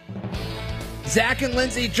Zach and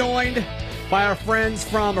Lindsay joined by our friends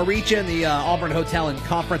from Aricha and the Auburn Hotel and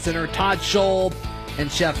Conference Center, Todd Scholl and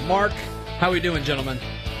Chef Mark. How are we doing, gentlemen?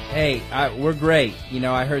 Hey, we're great. You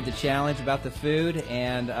know, I heard the challenge about the food,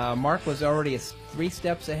 and Mark was already 3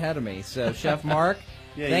 steps ahead of me. So, Chef Mark,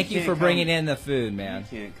 thank you for bringing in the food, man.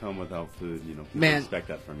 You can't come without food. You know, people Man, expect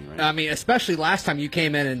that from you, right? I mean, especially last time you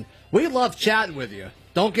came in, and we love chatting with you.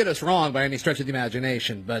 Don't get us wrong by any stretch of the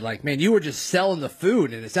imagination, but, like, man, you were just selling the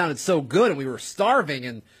food, and it sounded so good, and we were starving,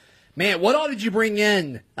 and, man, what all did you bring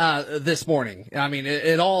in this morning? I mean,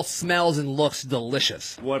 it all smells and looks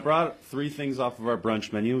delicious. Well, I brought 3 things off of our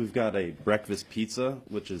brunch menu. We've got a breakfast pizza,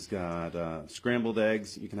 which has got scrambled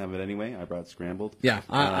eggs. You can have it anyway. I brought scrambled. Yeah,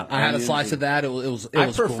 I had a slice of that. It was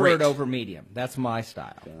I prefer great. it over medium. That's my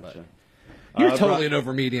style. Gotcha. You're totally an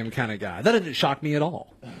over medium kind of guy. That didn't shock me at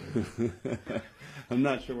all. I'm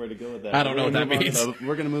not sure where to go with that. I don't know what that means.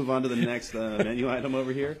 We're going to move on to the next menu item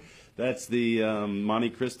over here. That's the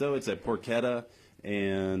Monte Cristo. It's a porchetta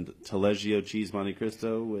and Taleggio cheese Monte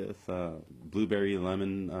Cristo with blueberry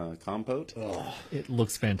lemon compote. Oh, it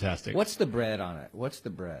looks fantastic. What's the bread on it? What's the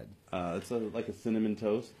bread? It's like a cinnamon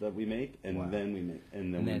toast that we make, and then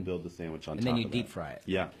we build the sandwich on top. And then you of deep that. fry it.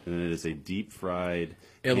 Yeah, and it is a deep fried.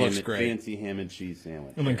 It looks great. Fancy ham and cheese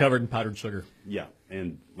sandwich. And then covered in powdered sugar. Yeah,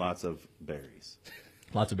 and lots of berries.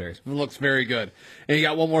 Lots of berries. It looks very good. And you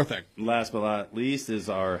got one more thing. Last but not least is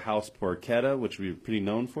our house porchetta, which we're pretty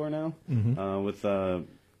known for now, with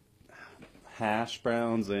hash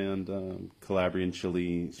browns and Calabrian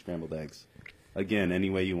chili scrambled eggs. Again, any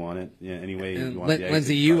way you want it. Yeah, any way you want the eggs.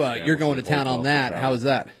 Lindsay, you're going to town on that. How is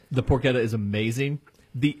that? The porchetta is amazing.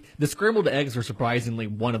 The scrambled eggs are surprisingly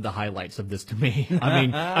one of the highlights of this to me.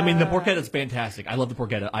 I mean the porchetta is fantastic. I love the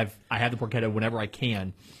porchetta. I have the porchetta whenever I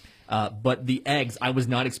can. But the eggs, I was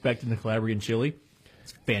not expecting the Calabrian chili.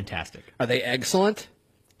 It's fantastic. Are they excellent?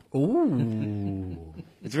 Ooh.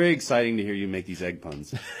 It's very exciting to hear you make these egg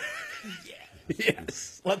puns.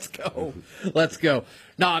 Yes. Let's go. Let's go.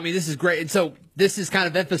 No, I mean, this is great. And so this is kind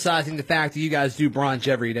of emphasizing the fact that you guys do brunch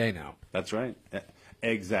every day now. That's right.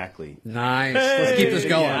 Exactly. Nice. Let's keep this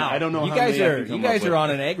going. Yeah, I don't know You how guys many I are can come you guys up are with. on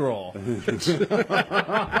an egg roll.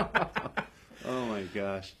 Oh, my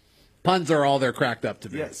gosh. Puns are all they're cracked up to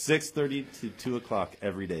be. Yeah, 6:30 to 2 o'clock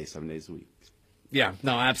every day, 7 days a week. Yeah,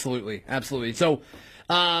 no, absolutely. Absolutely. So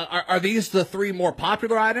are these the 3 more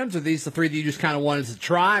popular items, or are these the 3 that you just kind of wanted to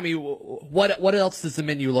try? I mean, what else does the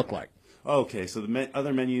menu look like? Okay, so the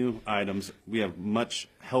other menu items, we have much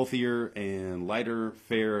healthier and lighter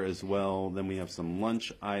fare as well. Then we have some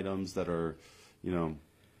lunch items that are,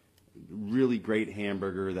 really great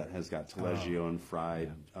hamburger that has got Taleggio and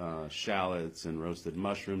fried shallots and roasted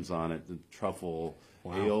mushrooms on it, the truffle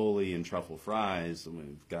aioli and truffle fries. And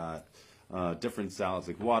we've got different salads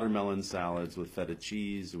like watermelon salads with feta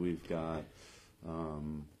cheese. We've got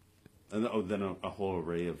then a whole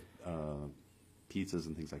array of pizzas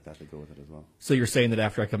and things like that go with it as well. So you're saying that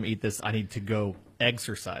after I come eat this, I need to go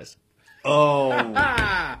exercise? Oh.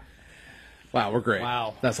 Wow, we're great.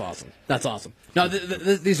 Wow. That's awesome. That's awesome. No,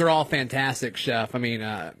 these are all fantastic, Chef. I mean,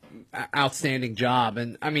 outstanding job.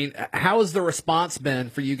 And, I mean, how has the response been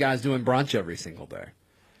for you guys doing brunch every single day?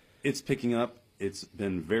 It's picking up. It's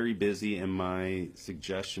been very busy, and my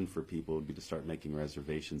suggestion for people would be to start making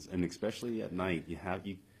reservations. And especially at night, you're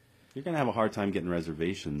going to have a hard time getting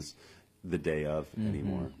reservations the day of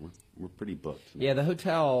anymore. We're pretty booked. Yeah, the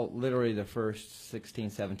hotel, literally the first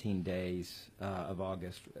 16, 17 days of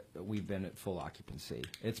August, we've been at full occupancy.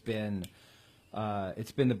 It's been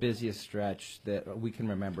the busiest stretch that we can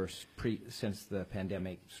remember since the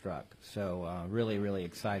pandemic struck. So really, really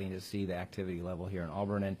exciting to see the activity level here in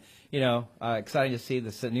Auburn, and exciting to see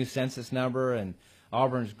the new census number and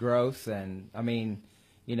Auburn's growth. And I mean,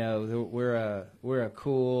 we're a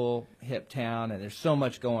cool, hip town, and there's so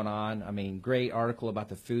much going on. I mean, great article about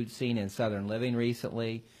the food scene in Southern Living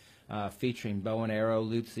recently, featuring Bow and Arrow,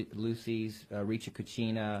 Lucy's, Richa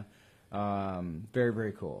Cucina. Very,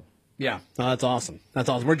 very cool. Yeah, that's awesome. That's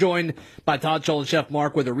awesome. We're joined by Todd Scholl and Chef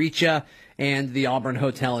Mark with Aricha and the Auburn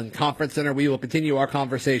Hotel and Conference Center. We will continue our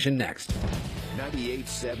conversation next.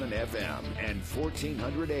 98.7 FM and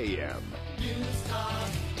 1400 AM. News Talk,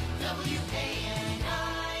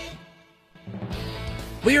 WANI.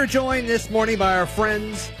 We are joined this morning by our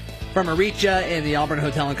friends from Aricha and the Auburn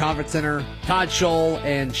Hotel and Conference Center, Todd Scholl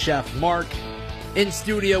and Chef Mark, in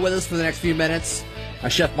studio with us for the next few minutes.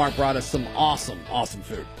 Chef Mark brought us some awesome, awesome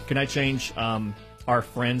food. Can I change our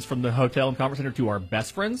friends from the hotel and conference center to our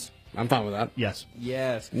best friends? I'm fine with that. Yes.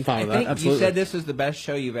 Yes. I'm fine with I that. think Absolutely. you said this is the best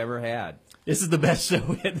show you've ever had. This is the best show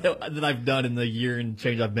that I've done in the year and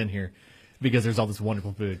change I've been here. because there's all this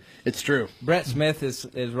wonderful food. It's true. Brett Smith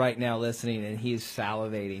is right now listening, and he's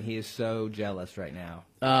salivating. He is so jealous right now.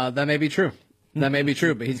 That may be true. That may be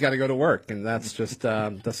true, but he's got to go to work, and that's just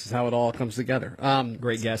this is how it all comes together.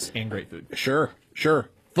 Great guests and great food. Sure.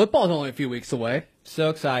 Football's only a few weeks away. So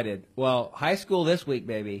excited. Well, high school this week,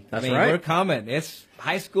 baby. That's I mean, right. We're coming. It's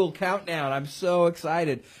high school countdown. I'm so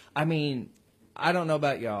excited. I mean, I don't know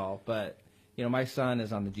about y'all, but you know, my son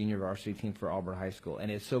is on the junior varsity team for Auburn High School, and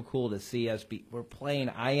it's so cool to see us we're playing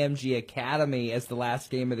IMG Academy as the last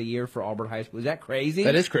game of the year for Auburn High School. Is that crazy?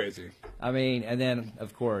 That is crazy. I mean, and then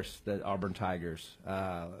of course the Auburn Tigers.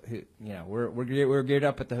 Who, you know, we're geared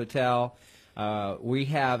up at the hotel. We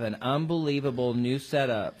have an unbelievable new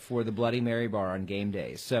setup for the Bloody Mary bar on game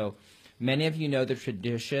days. So many of you know the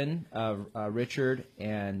tradition of Richard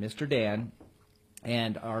and Mr. Dan,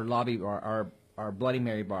 and our lobby bar, our Bloody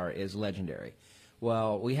Mary bar is legendary.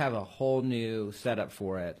 Well, we have a whole new setup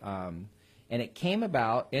for it, and it came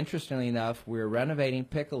about, interestingly enough, we were renovating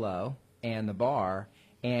Piccolo and the bar,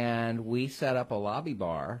 and we set up a lobby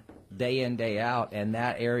bar day in, day out, and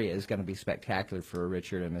that area is going to be spectacular for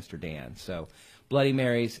Richard and Mr. Dan. So Bloody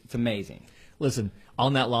Marys, it's amazing. Listen,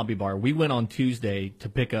 on that lobby bar, we went on Tuesday to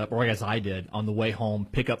pick up, or I guess I did, on the way home,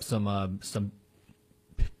 pick up some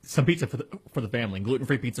pizza for the family,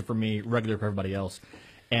 gluten-free pizza for me, regular for everybody else.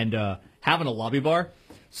 And having a lobby bar,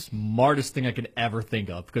 smartest thing I could ever think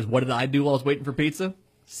of. Because what did I do while I was waiting for pizza?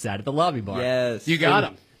 Sat at the lobby bar. Yes. You got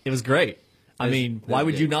him. It was great. I That's- mean, why that's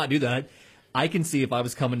would you good. not do that? I can see if I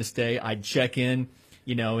was coming to stay, I'd check in,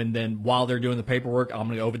 you know, and then while they're doing the paperwork, I'm going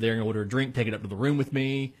to go over there and order a drink, take it up to the room with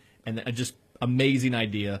me, and then just amazing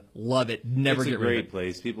idea. Love it. Never It's get a rid of great it.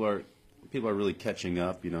 place. People are really catching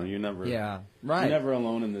up. You know, you're never Right. You're never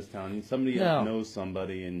alone in this town. Somebody No. knows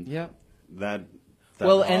somebody, and Yep. that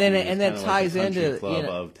Well, and then lobby is that kinda ties like the country into, club you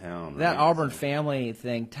know, of town. that right? Auburn So- family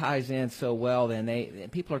thing ties in so well. Then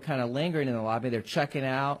people are kind of lingering in the lobby. They're checking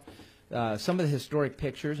out some of the historic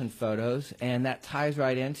pictures and photos, and that ties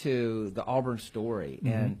right into the Auburn story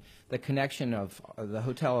and the connection of the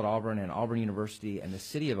hotel at Auburn and Auburn University and the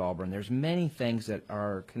city of Auburn. There's many things that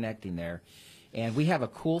are connecting there, and we have a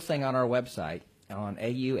cool thing on our website on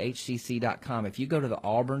auhcc.com. If you go to the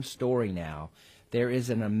Auburn story now, there is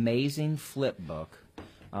an amazing flip book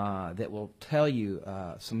that will tell you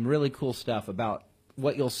some really cool stuff about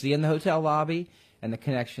what you'll see in the hotel lobby and the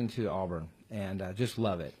connection to Auburn, and just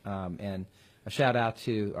love it. And a shout out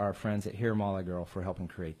to our friends at Here Mala Girl for helping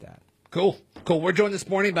create that. Cool. We're joined this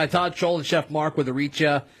morning by Todd Scholl and Chef Mark with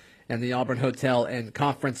Aricha and the Auburn Hotel and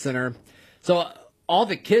Conference Center. So all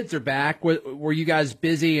the kids are back. Were you guys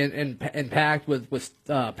busy and packed with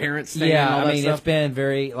parents staying and all Yeah, that I mean, stuff? it's been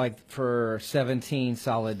very, for 17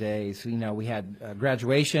 solid days. You know, we had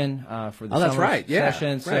graduation for the Oh, that's summer right. Yeah, session.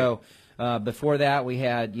 right. So before that, we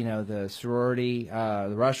had, the sorority,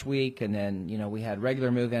 the rush week, and then, we had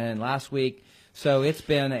regular move-in last week. So it's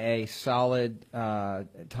been a solid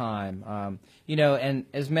time. And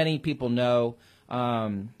as many people know,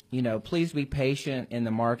 please be patient in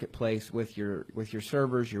the marketplace with your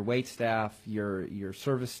servers, your wait staff, your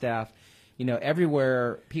service staff.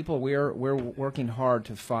 Everywhere we're working hard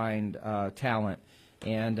to find talent.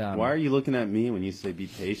 And Why are you looking at me when you say be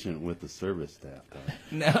patient with the service staff?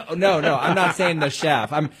 Though? No. I'm not saying the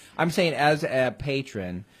chef. I'm saying as a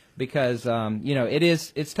patron, because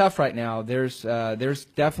it's tough right now. There's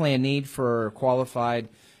definitely a need for qualified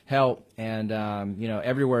help, and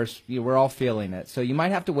everywhere we're all feeling it. So you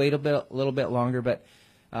might have to wait a little bit longer, but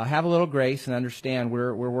have a little grace and understand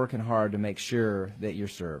we're working hard to make sure that you're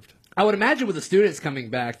served. I would imagine with the students coming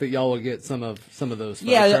back that y'all will get some of those folks,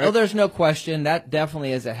 Yeah, right? there's no question that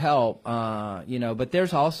definitely is a help. But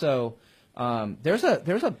there's also there's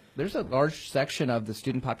a large section of the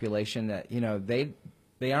student population that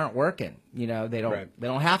they aren't working. They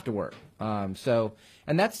don't have to work.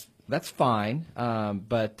 And that's fine. I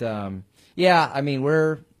mean,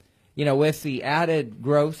 we're with the added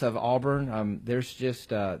growth of Auburn,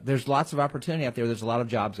 there's lots of opportunity out there. There's a lot of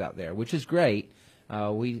jobs out there, which is great.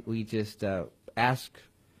 We just ask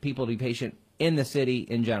people to be patient in the city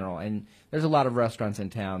in general, and there's a lot of restaurants in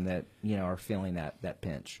town that are feeling that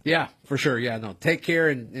pinch. Yeah, for sure. Yeah, no, take care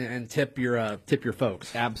and tip your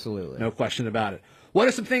folks. Absolutely, No question about it. What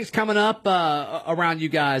are some things coming up around you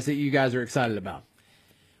guys that you guys are excited about?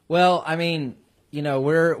 Well, I mean,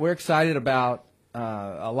 we're excited about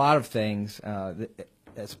a lot of things,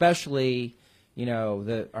 especially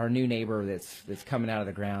our new neighbor that's coming out of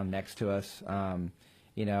the ground next to us.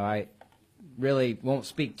 I really won't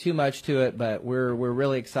speak too much to it, but we're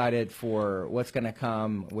really excited for what's going to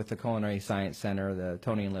come with the Culinary Science Center, the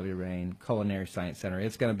Tony and Libby Rain Culinary Science Center.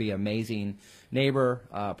 It's going to be amazing neighbor,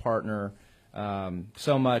 partner,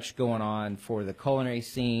 So much going on for the culinary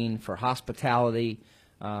scene, for hospitality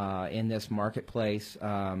in this marketplace.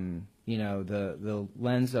 The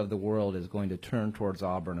lens of the world is going to turn towards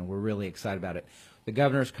Auburn, and we're really excited about it. The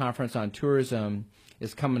Governor's Conference on Tourism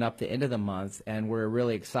is coming up the end of the month, and we're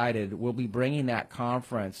really excited. We'll be bringing that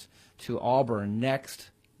conference to Auburn next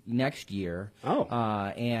year. Oh.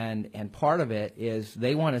 And part of it is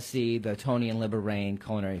they want to see the Tony and Libba Rain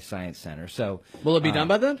Culinary Science Center. So Will it be done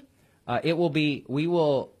by then? it will be.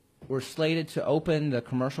 We're slated to open the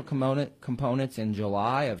commercial components in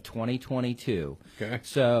July of 2022. Okay.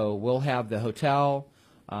 So we'll have the hotel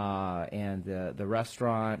and the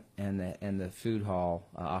restaurant and the food hall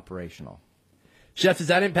operational. Chef, does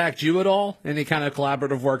that impact you at all? Any kind of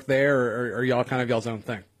collaborative work there, or y'all kind of y'all's own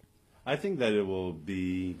thing? I think that it will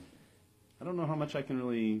be. I don't know how much I can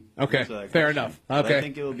really. Okay, answer that fair question, enough. but Okay. I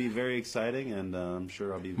think it will be very exciting, and I'm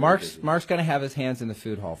sure I'll be. Very Mark's busy. going to have his hands in the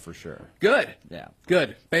food hall for sure. Good. Yeah.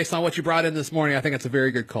 Good. Based on what you brought in this morning, I think it's a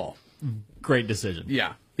very good call. Great decision.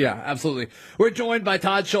 Yeah, absolutely. We're joined by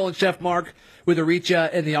Todd Scholl and Chef Mark with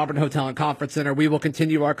Aricha in the Auburn Hotel and Conference Center. We will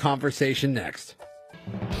continue our conversation next.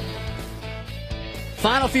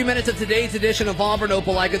 Final few minutes of today's edition of Auburn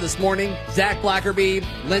Opelika this morning. Zach Blackerby,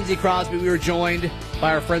 Lindsey Crosby. We were joined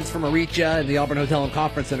by our friends from Aricha in the Auburn Hotel and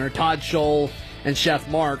Conference Center, Todd Scholl and Chef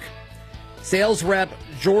Mark. Sales rep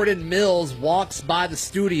Jordan Mills walks by the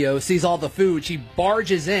studio, sees all the food. She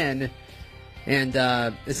barges in, and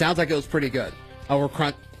it sounds like it was pretty good. Oh, we're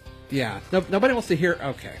crunch. Yeah. Nobody wants to hear.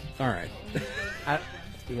 Okay. All right.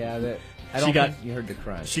 I don't think you heard the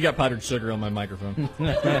crunch. She got powdered sugar on my microphone.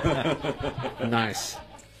 Nice.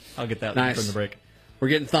 I'll get that Nice. from the break. We're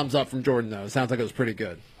getting thumbs up from Jordan, though. It sounds like it was pretty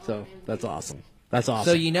good. So that's awesome. That's awesome.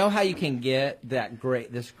 So you know how you can get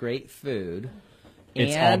this great food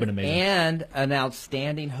It's all been amazing. and an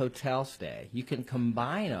outstanding hotel stay. You can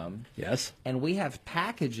combine them. Yes. And we have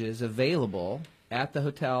packages available at the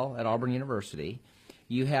hotel at Auburn University.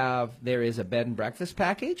 There is a bed and breakfast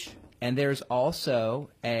package, and there's also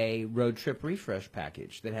a road trip refresh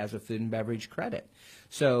package that has a food and beverage credit.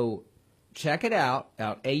 So check it out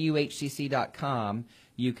at auhcc.com.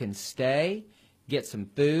 You can stay, get some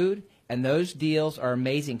food, and those deals are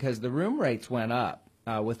amazing because the room rates went up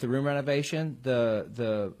with the room renovation.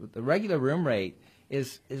 The regular room rate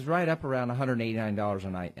is right up around $189 a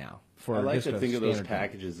night now. I like just to a think of those standard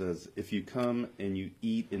packages as if you come and you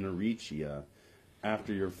eat in Aricha,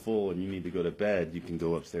 after you're full and you need to go to bed, you can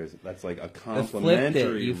go upstairs. That's like a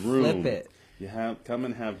complimentary You room. flip it. You come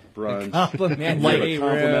and have brunch. Complimentary You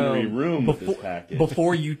have a complimentary room. room with this package.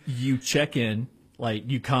 Before you check in, like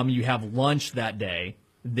you come, you have lunch that day,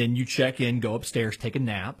 then you check in, go upstairs, take a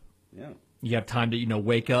nap. Yeah. You have time to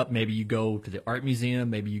wake up. Maybe you go to the art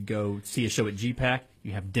museum. Maybe you go see a show at GPAC.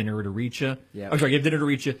 You have dinner at Aricha. Yep. Oh, sorry, you have dinner at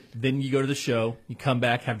Aricha. Then you go to the show. You come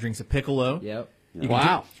back, have drinks at Piccolo. Yep. You can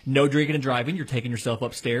Wow. no drinking and driving. You're taking yourself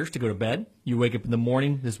upstairs to go to bed. You wake up in the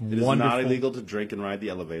morning. This It is wonderful. not illegal to drink and ride the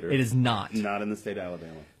elevator. It is not. Not in the state of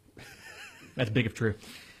Alabama. That's big if true.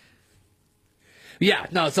 Yeah.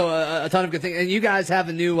 No. So a ton of good things, and you guys have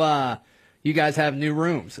new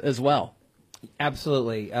rooms as well.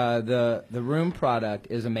 Absolutely. The room product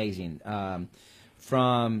is amazing.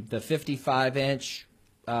 From the 55-inch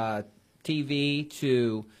TV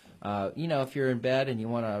to, if you're in bed and you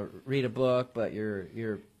want to read a book, but your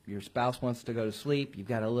spouse wants to go to sleep, you've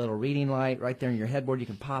got a little reading light right there in your headboard you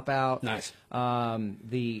can pop out. Nice.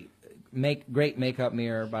 The great makeup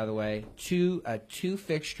mirror, by the way. A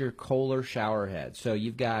two-fixture Kohler shower head. So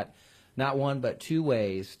you've got not one but two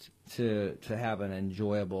ways to have an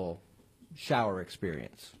enjoyable shower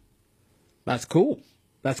experience. That's cool.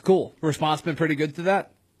 That's cool. Response been pretty good to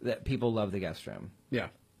that. That people love the guest room. Yeah.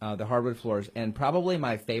 The hardwood floors, and probably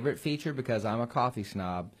my favorite feature because I'm a coffee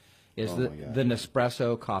snob is Oh the my gosh.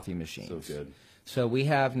 Nespresso coffee machines. So good. So we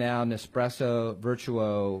have now Nespresso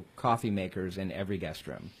Virtuo coffee makers in every guest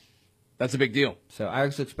room. That's a big deal. So I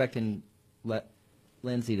was expecting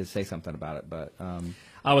Lindsay to say something about it, but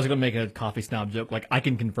I was going to make a coffee snob joke. Like I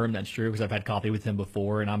can confirm that's true because I've had coffee with him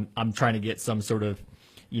before, and I'm trying to get some sort of,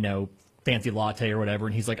 fancy latte or whatever,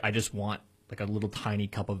 and he's like, I just want like a little tiny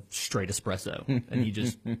cup of straight espresso, and he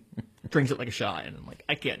just drinks it like a shot, and I'm like,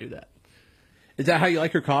 I can't do that. Is that how you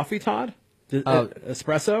like your coffee, Todd?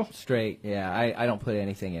 Espresso? straight, yeah. I don't put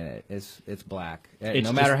anything in it. It's black. It's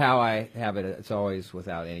no matter just- how I have it, it's always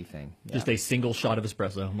without anything. Yeah. Just a single shot of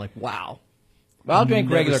espresso. I'm like, wow. Well, I'll drink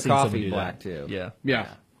Never regular seen someone coffee do black that. too. Yeah. Yeah.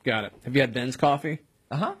 Got it. Have you had Ben's coffee?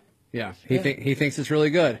 Uh huh. Yeah. He thinks it's really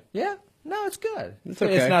good. Yeah. No, it's good. It's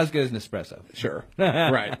okay. It's not as good as Nespresso. Sure.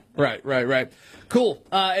 Right. Cool.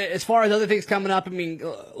 As far as other things coming up, I mean,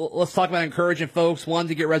 let's talk about encouraging folks, one,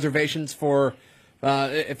 to get reservations for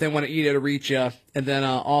if they want to eat at Aricha, and then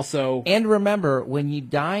also... And remember, when you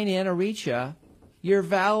dine in Aricha, your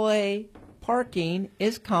valet parking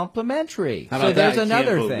is complimentary. How So about there's that?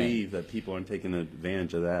 another I can't thing. believe that people aren't taking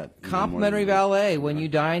advantage of that. even more Complimentary than- valet when you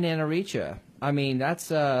dine in Aricha. I mean,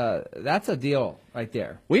 that's a deal right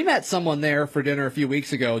there. We met someone there for dinner a few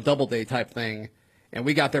weeks ago, double day type thing, and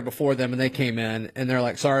we got there before them, and they came in, and they're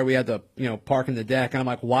like, "Sorry, we had to, park in the deck." And I'm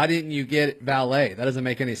like, "Why didn't you get valet? That doesn't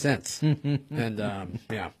make any sense." And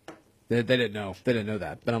yeah, they didn't know. They didn't know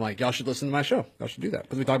that. But I'm like, y'all should listen to my show. Y'all should do that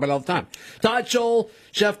because we talk about it all the time. Todd Scholl,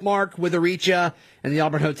 Chef Mark with Aricha and the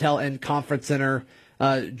Auburn Hotel and Conference Center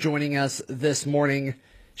joining us this morning.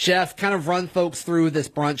 Chef, kind of run folks through this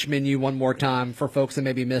brunch menu one more time for folks that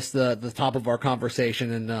maybe missed the top of our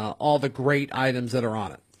conversation and all the great items that are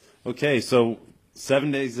on it. Okay, so 7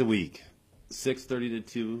 days a week, 6:30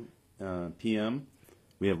 to 2 p.m.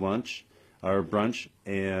 We have lunch, our brunch,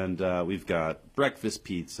 and we've got breakfast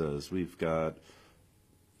pizzas. We've got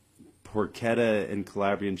porchetta and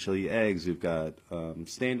Calabrian chili eggs. We've got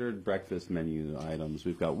standard breakfast menu items.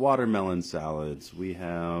 We've got watermelon salads. We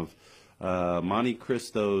have Monte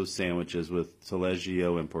Cristo sandwiches with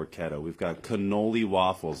taleggio and porchetta. We've got cannoli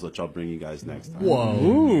waffles, which I'll bring you guys next time.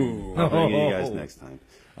 Whoa. I'll bring you guys next time.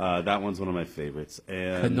 That one's one of my favorites.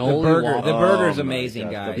 And Cannoli The waffles. burger's Oh, my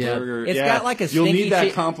amazing, gosh, guys. the burger, It's got like a You'll stinky need that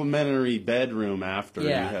chee- complimentary bedroom after. you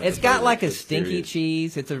Yeah, have it's the got burger. like a It's stinky serious.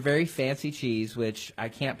 cheese. It's a very fancy cheese, which I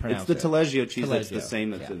can't pronounce. It's the it. taleggio cheese. That's the Taleggio,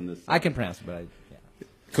 same that's yeah. in this. I can pronounce it, but yeah.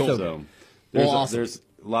 Cool. So there's, awesome. there's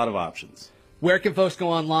a lot of options. Where can folks go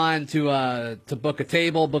online to book a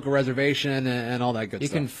table, book a reservation, and all that good You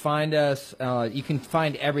stuff? can find us. You can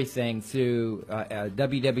find everything through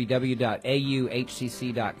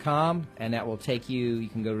www.auhcc.com, and that will take you. You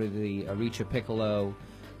can go to the Aricha Piccolo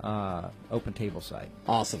open table site.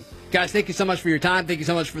 Awesome. Guys, thank you so much for your time. Thank you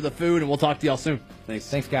so much for the food, and we'll talk to y'all soon.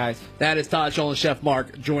 Thanks, guys. That is Todd Scholl and Chef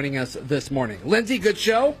Mark joining us this morning. Lindsay, good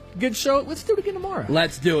show. Good show. Let's do it again tomorrow.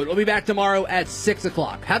 Let's do it. We'll be back tomorrow at 6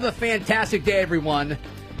 o'clock. Have a fantastic day, everyone,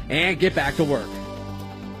 and get back to work.